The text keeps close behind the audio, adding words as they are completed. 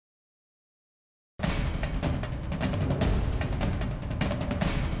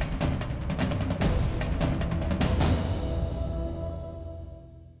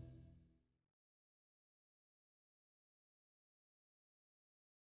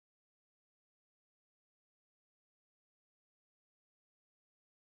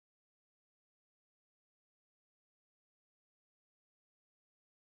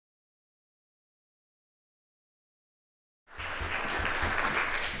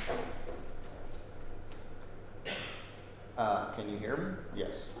can you hear me?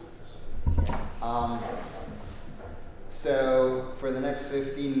 Yes. So for the next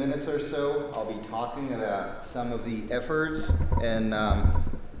 15 minutes or so, I'll be talking about some of the efforts in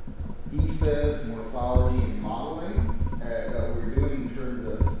EFIS, morphology, and modeling that we're doing in terms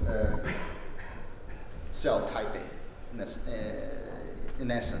of cell typing, in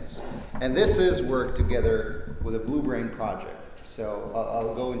essence. And this is work together with a Blue Brain project. So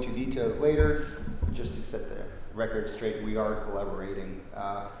I'll go into details later. Just to set the record straight, we are collaborating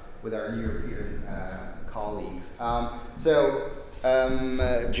with our European colleagues.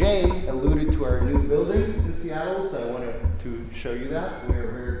 Jane alluded to our new building in Seattle, so I wanted to show you that. We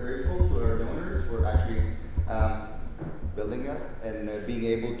are very grateful to our donors for actually building it and being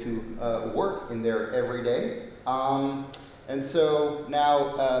able to work in there every day. And so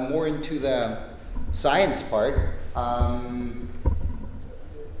now more into the science part.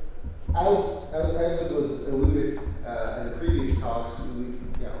 As it was alluded in the previous talks,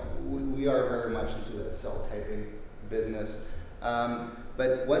 we are very much into the cell typing business.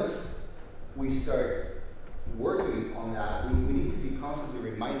 But once we start working on that, we need to be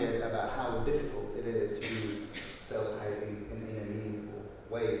constantly reminded about how difficult it is to do cell typing in a meaningful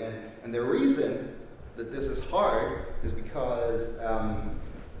way. And the reason that this is hard is because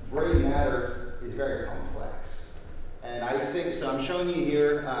brain matter is very complex. And I think, so I'm showing you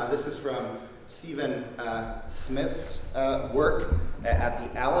here, this is from Stephen Smith's work at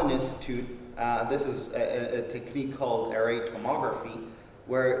the Allen Institute. This is a technique called array tomography,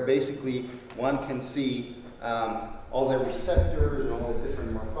 where basically one can see all the receptors and all the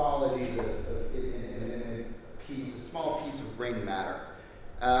different morphologies in a small piece of brain matter.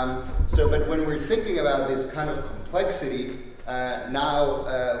 But when we're thinking about this kind of complexity, now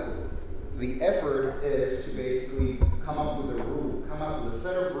the effort is to basically come up with a rule, come up with a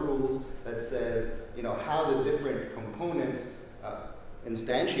set of rules that says, how the different components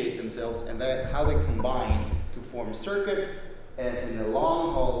instantiate themselves and how they combine to form circuits, and in the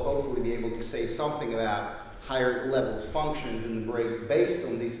long haul, hopefully be able to say something about higher level functions in the brain based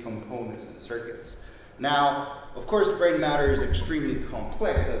on these components and circuits. Now, of course, brain matter is extremely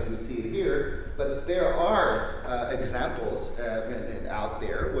complex, as we see it here, but there are examples out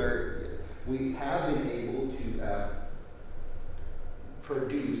there where we have been able to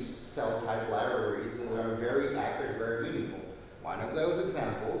produce cell type libraries that are very accurate, very meaningful. One of those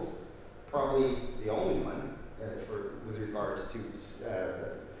examples, probably the only one with regards to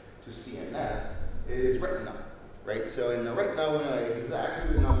CNS, is retina, right? So in the retina, we know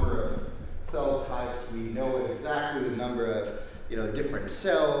exactly the number of cell types. We know exactly the number of different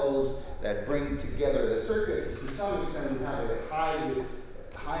cells that bring together the circuits. To some extent, we have a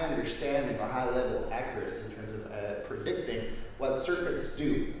high understanding, a high level of accuracy in terms of predicting what circuits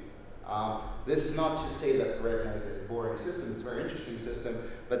do. This is not to say that the retina is a boring system. It's a very interesting system,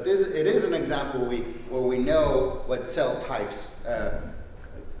 but it is an example where we know what cell types,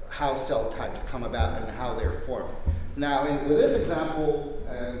 how cell types come about and how they're formed. Now, with this example,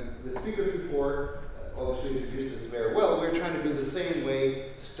 the speakers before obviously introduced this very well. We're trying to do the same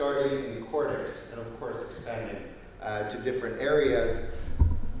way, starting in cortex and of course expanding to different areas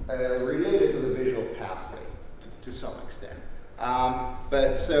related to the visual pathway to some extent.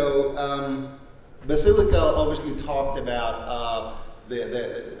 Basilica obviously talked about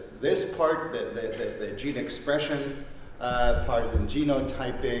this part, the gene expression part of the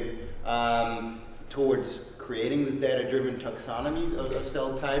genotyping, towards creating this data-driven taxonomy of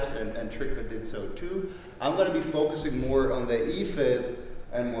cell types, and Trygve did so too. I'm going to be focusing more on the EFIS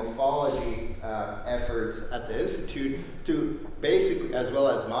and morphology efforts at the Institute to basically, as well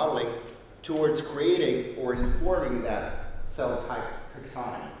as modeling, towards creating or informing that cell type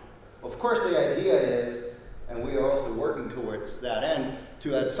taxonomy. Of course, the idea is, and we are also working towards that end,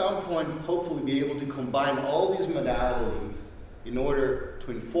 to at some point hopefully be able to combine all these modalities in order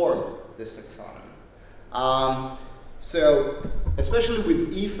to inform this taxonomy. So, especially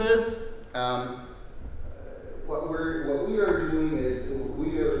with EFIS, what we are doing is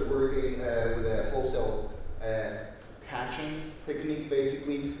we are working with a wholesale patching technique,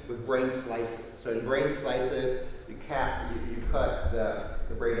 basically, with brain slices. So in brain slices, you cut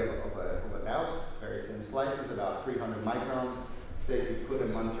the brain of a mouse, very thin slices, about 300 microns thick. You put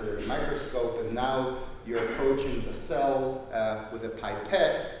them under a microscope, and now you're approaching the cell with a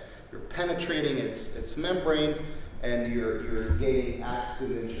pipette. You're penetrating its membrane, and you're gaining access to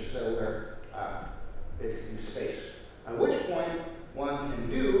the intracellular space. At which point, one can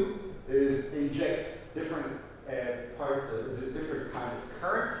do is inject different parts of different kinds of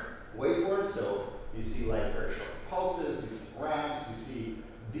current waveforms. So you see like very short pulses, you see ramps, you see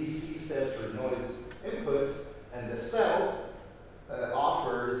DC steps or noise inputs, and the cell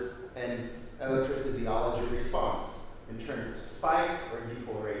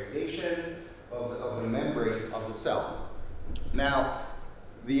cell. Now,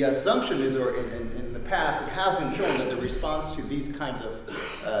 the assumption is, or in the past, it has been shown that the response to these kinds of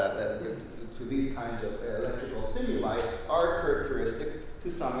electrical stimuli are characteristic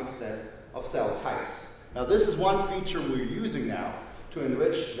to some extent of cell types. Now, this is one feature we're using now to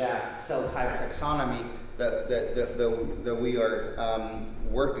enrich that cell type taxonomy that we are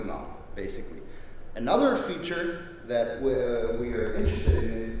working on, basically. Another feature that we are interested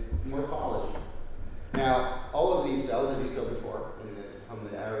in is morphology. Now, all of these cells, as you saw before from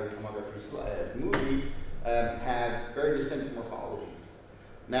the aerial tomography movie, have very distinct morphologies.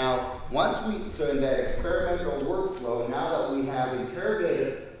 Now, so in that experimental workflow, now that we have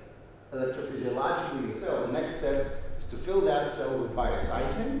interrogated electrophysiologically the cell, the next step is to fill that cell with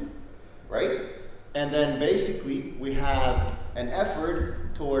biocytin, right? And then basically we have an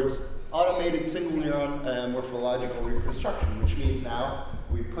effort towards automated single neuron morphological reconstruction, which means now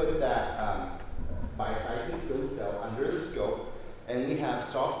we put that biocytin filled cell under the scope, and we have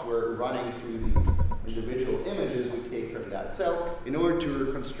software running through these individual images we take from that cell in order to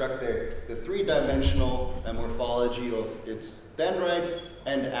reconstruct the three-dimensional morphology of its dendrites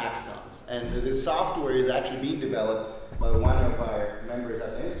and axons. And this software is actually being developed by one of our members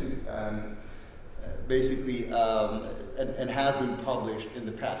at the Institute, and has been published in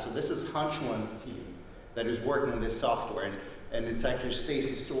the past. So this is Hunchwan's team that is working on this software, and it's actually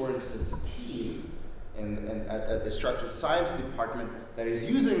Stacy Sorensen's team at the Structural Science Department that is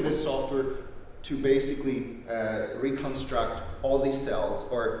using this software to basically reconstruct all these cells,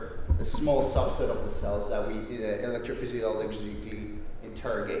 or a small subset of the cells that we electrophysiologically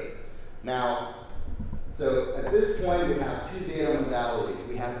interrogate. Now, so at this point we have two data modalities.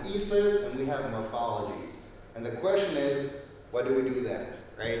 We have EFIS and we have morphologies. And the question is, what do we do then,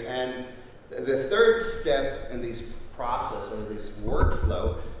 right? And the third step in this process, or this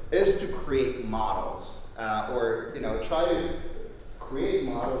workflow, is to create models, or try to create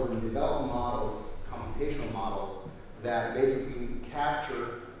models and develop models, computational models, that basically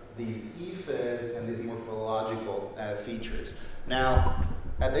capture these EFIS and these morphological features. Now,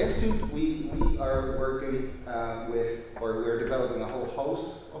 at the Institute, we are working we're developing a whole host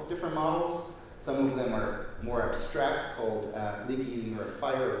of different models. Some of them are more abstract, called leaky or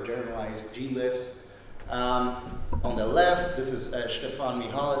fire or generalized GLIFs. On the left, this is Stefan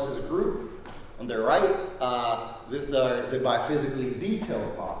Mihalis' group. On the right, these are the biophysically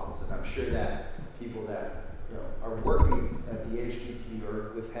detailed models. And I'm sure that people that are working at the HPT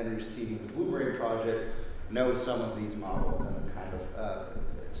or with Henry Stevens, the Blue Brain Project, know some of these models and the kind of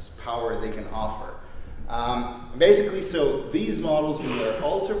power they can offer. Basically, so these models we are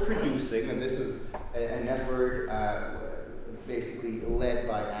also producing, and this is an effort basically led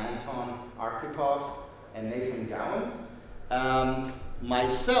by Anton Arkhipov and Nathan Gowans.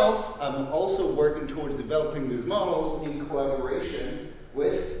 Myself, I'm also working towards developing these models in collaboration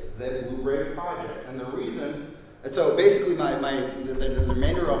with the Blue Brain Project. And the reason, so basically the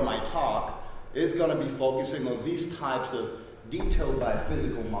remainder of my talk is going to be focusing on these types of detailed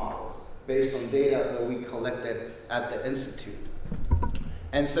biophysical models based on data that we collected at the Institute.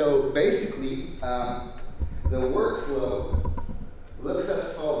 And so basically, the workflow looks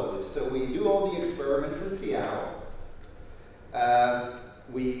as follows. So we do all the experiments in Seattle.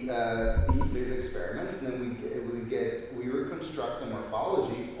 We eat these experiments, and then we reconstruct the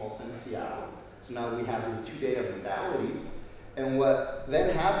morphology also in Seattle. So now we have the two data modalities. And what then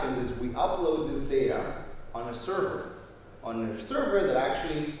happens is we upload this data on a server. On a server that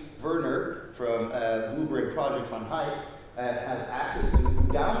actually Werner from Blue Brain Project von Hype has access to,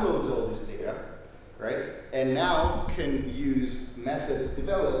 who downloads all this data, right? And now can use methods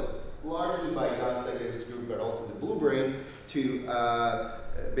developed largely by Don Sega's group, but also the Blue Brain, to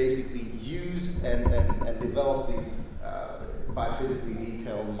basically use and develop these biophysically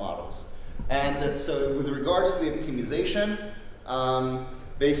detailed models. And so with regards to the optimization,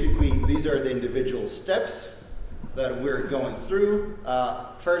 basically these are the individual steps that we're going through.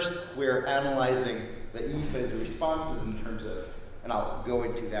 First, we're analyzing the EFIS responses in terms of, and I'll go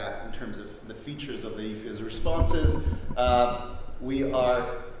into that in terms of the features of the EFIS responses. We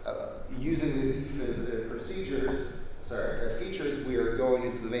are using these EFIS features. We are going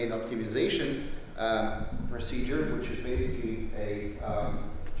into the main optimization procedure, which is basically a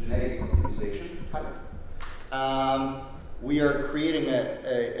genetic optimization type. We are creating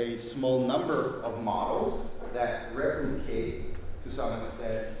a small number of models that replicate, to some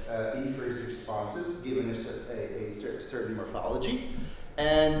extent, EFIS responses given a certain morphology.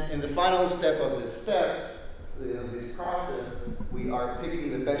 And in the final step of this process, we are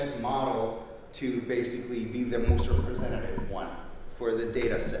picking the best model to basically be the most representative one for the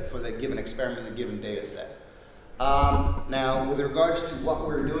data set, for the given experiment, the given data set. Now, with regards to what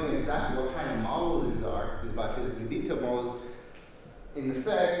we're doing exactly, what kind of models these are, these biophysically detailed models, in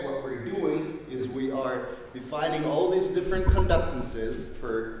effect, what we're doing is we are defining all these different conductances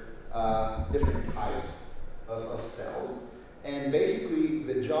for different types of cells. And basically,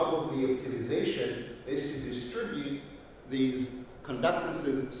 the job of the optimization is to distribute these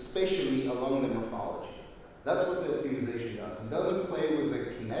conductances spatially along the morphology. That's what the optimization does. It doesn't play with the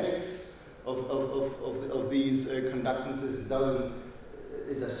kinetics of these conductances.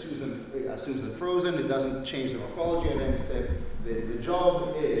 It assumes them frozen. It doesn't change the morphology, and instead, the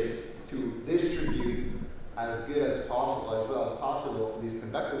job is to distribute as good as possible, as well as possible, these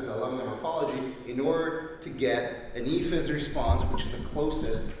conductances along the morphology in order to get an ePhys response, which is the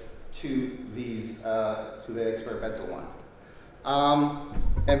closest to these to the experimental one.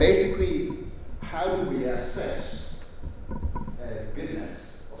 And basically, how do we assess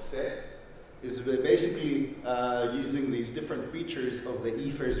goodness of fit? Is basically using these different features of the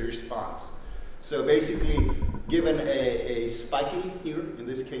ePhys response. So basically, given a spiking here, in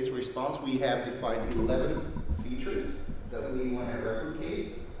this case response, we have defined 11 features that we want to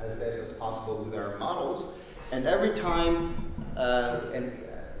replicate as best as possible with our models. And every time,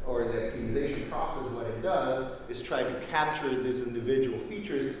 or the optimization process, what it does is try to capture these individual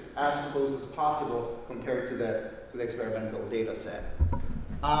features as close as possible compared to the experimental data set.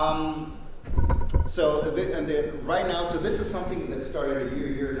 Right now, so this is something that started a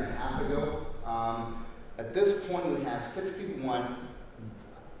year and a half ago. At this point, we have 61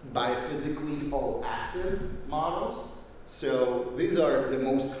 biophysically all active models. So these are the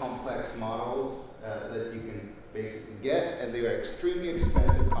most complex models that you can basically get, and they are extremely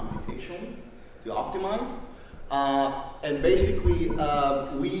expensive computationally to optimize. And basically,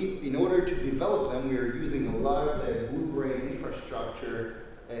 in order to develop them, we are using a lot of the blue-brain infrastructure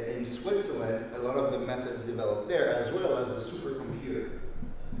in Switzerland, a lot of the methods developed there, as well as the supercomputer.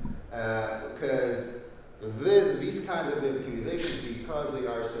 Because these kinds of optimizations, because they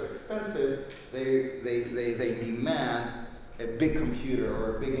are so expensive, they demand a big computer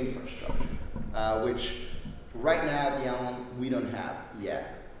or a big infrastructure, which right now at the Allen we don't have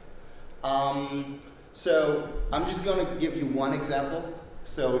yet. So I'm just going to give you one example.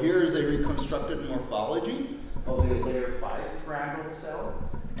 So here's a reconstructed morphology of a layer 5 pyramidal cell.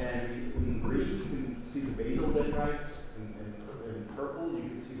 And in green, you can see the basal dendrites. In purple, you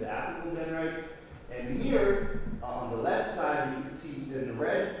can see the apical dendrites. And here, on the left side, you can see in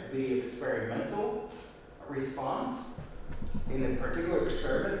red the experimental response in a particular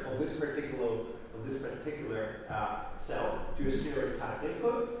experiment of this particular cell to a stereotyped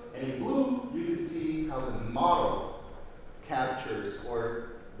input. And in blue, you can see how the model captures, or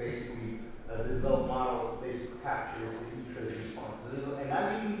basically the developed model basically captures the ePhys responses. And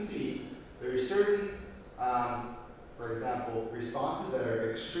as you can see, there are certain, for example, responses that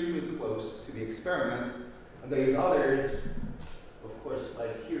are extremely close to the experiment, and there's others, of course,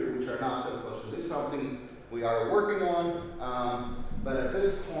 like here, which are not so close. So this is something we are working on, but at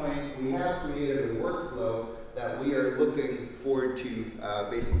this point, we have created a workflow that we are looking forward to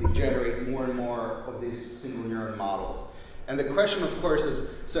basically generate more and more of these single neuron models. And the question, of course, is,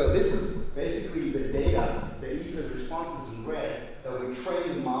 so this is basically the data, the ePhys responses in red, that we train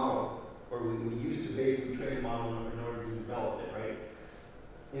the model, or we use to basically train the model in order to develop it, right?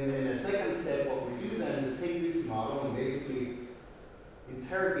 In a second step, what we do then is take this model and basically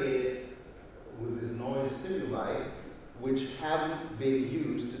interrogate it with this noise stimuli, which haven't been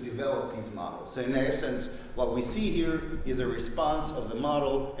used to develop these models. So in essence, what we see here is a response of the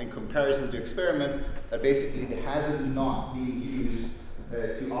model in comparison to experiments that basically hasn't not been used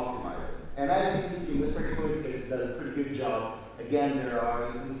to optimize it. And as you can see, in this particular case, it does a pretty good job. Again, there are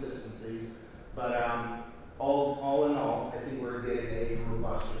inconsistencies, but all in all, I think we're getting a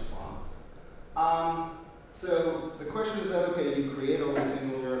robust response. So the question is that, okay, you create all these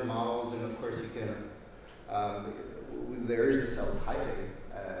single neuron models, and of course you can, there is the cell typing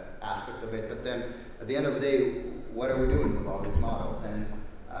aspect of it, but then at the end of the day, what are we doing with all these models? And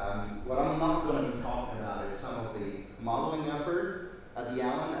what I'm not going to be talking about is some of the modeling efforts at the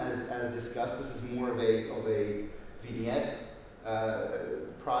Allen. As discussed, this is more of a vignette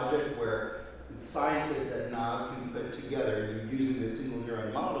project where scientists that now can put together, using the single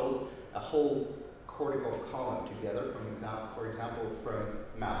neuron models, a whole cortical column together, for example, from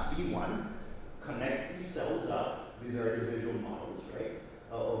mouse B1, connect these cells up. These are individual models, right,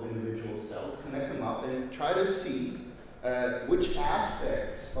 of individual cells. Connect them up and try to see which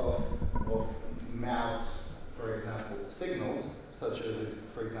aspects of mouse, for example, signals, such as,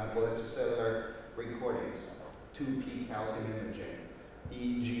 for example, extracellular recordings, 2P calcium imaging,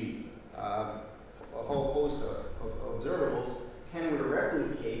 EEG, a whole host of observables, can we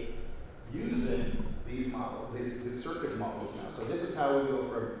replicate using these models, these circuit models now? So this is how we go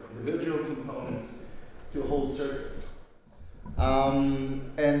from individual components to whole circuits.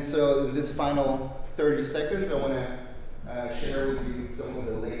 And so in this final 30 seconds, I want to share with you some of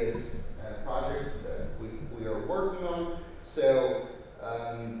the latest projects that we are working on. So,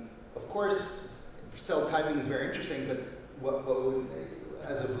 of course, cell typing is very interesting, but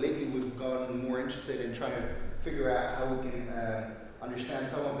as of lately, we've gotten more interested in trying to figure out how we can understand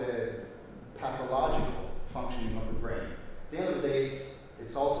some of the pathological functioning of the brain. At the end of the day,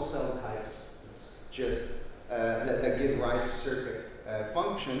 it's also cell types. It's just that give rise to circuit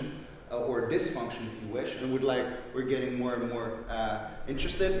function or dysfunction, if you wish. And we're getting more and more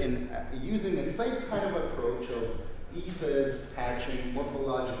interested in using the same kind of approach of EFIS, patching,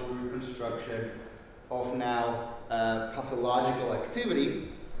 morphological reconstruction of now pathological activity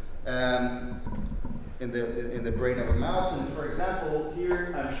in the brain of a mouse. And for example,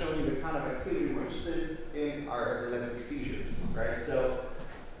 here I'm showing you the kind of activity we're interested in are epileptic seizures, right? So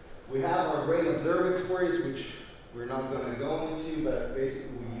we have our brain observatories, which we're not going to go into, but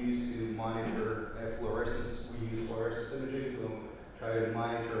basically we use to monitor fluorescence. We use fluorescence imaging to try to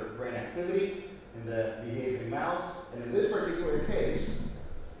monitor brain activity in the behaving mouse. And in this particular case,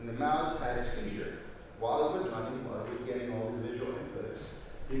 the mouse had a seizure while it was running, while it was getting all these visual inputs.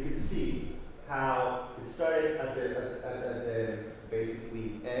 You could see how it started at the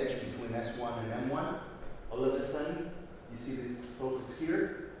basically edge between S1 and M1. All of a sudden, you see this focus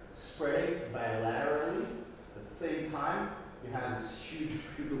here spreading bilaterally. At the same time, you have this huge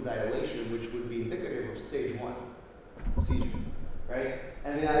pupil dilation, which would be indicative of stage 1 seizure, right?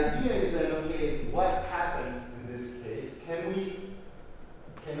 And the idea is that, okay, what happened in this case? Can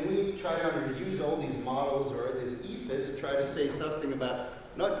we try to use all these models or this EFIS to try to say something about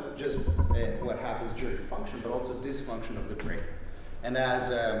not just what happens during function, but also dysfunction of the brain? And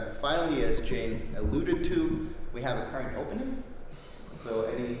as finally, as Jane alluded to, we have a current opening. So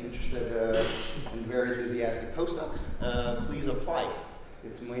any interested and very enthusiastic postdocs, please apply.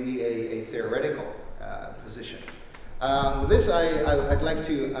 It's mainly a theoretical position. With this, I'd like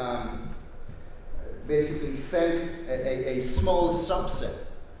to basically thank a small subset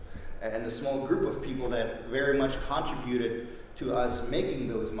and a small group of people that very much contributed to us making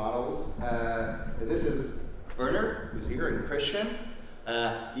those models. This is Werner, who's here, and Christian.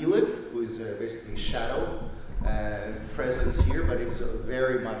 Elif, who's basically shadow presence here, but it's a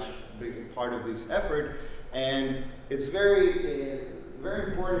very much big part of this effort. And it's very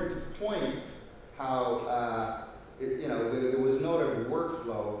important to point how there was no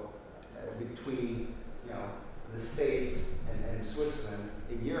workflow between the States and Switzerland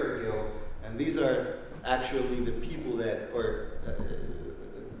a year ago, and these are actually the people that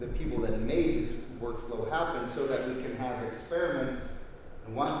made this workflow happen, so that we can have experiments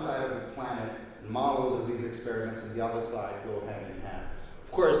on one side of the planet and models of these experiments on the other side go hand in hand.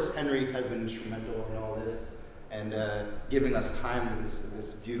 Of course, Henry has been instrumental in all this and giving us time with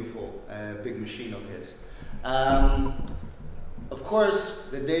this beautiful big machine of his. Of course,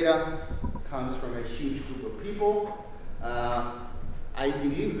 the data comes from a huge group of people. I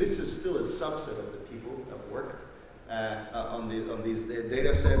believe this is still a subset of the people that worked on these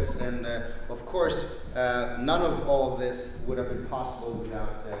data sets, and of course, none of all of this would have been possible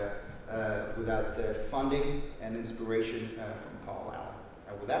without the funding and inspiration from Paul Allen.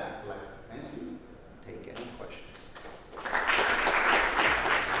 And with that, I'd like to thank you.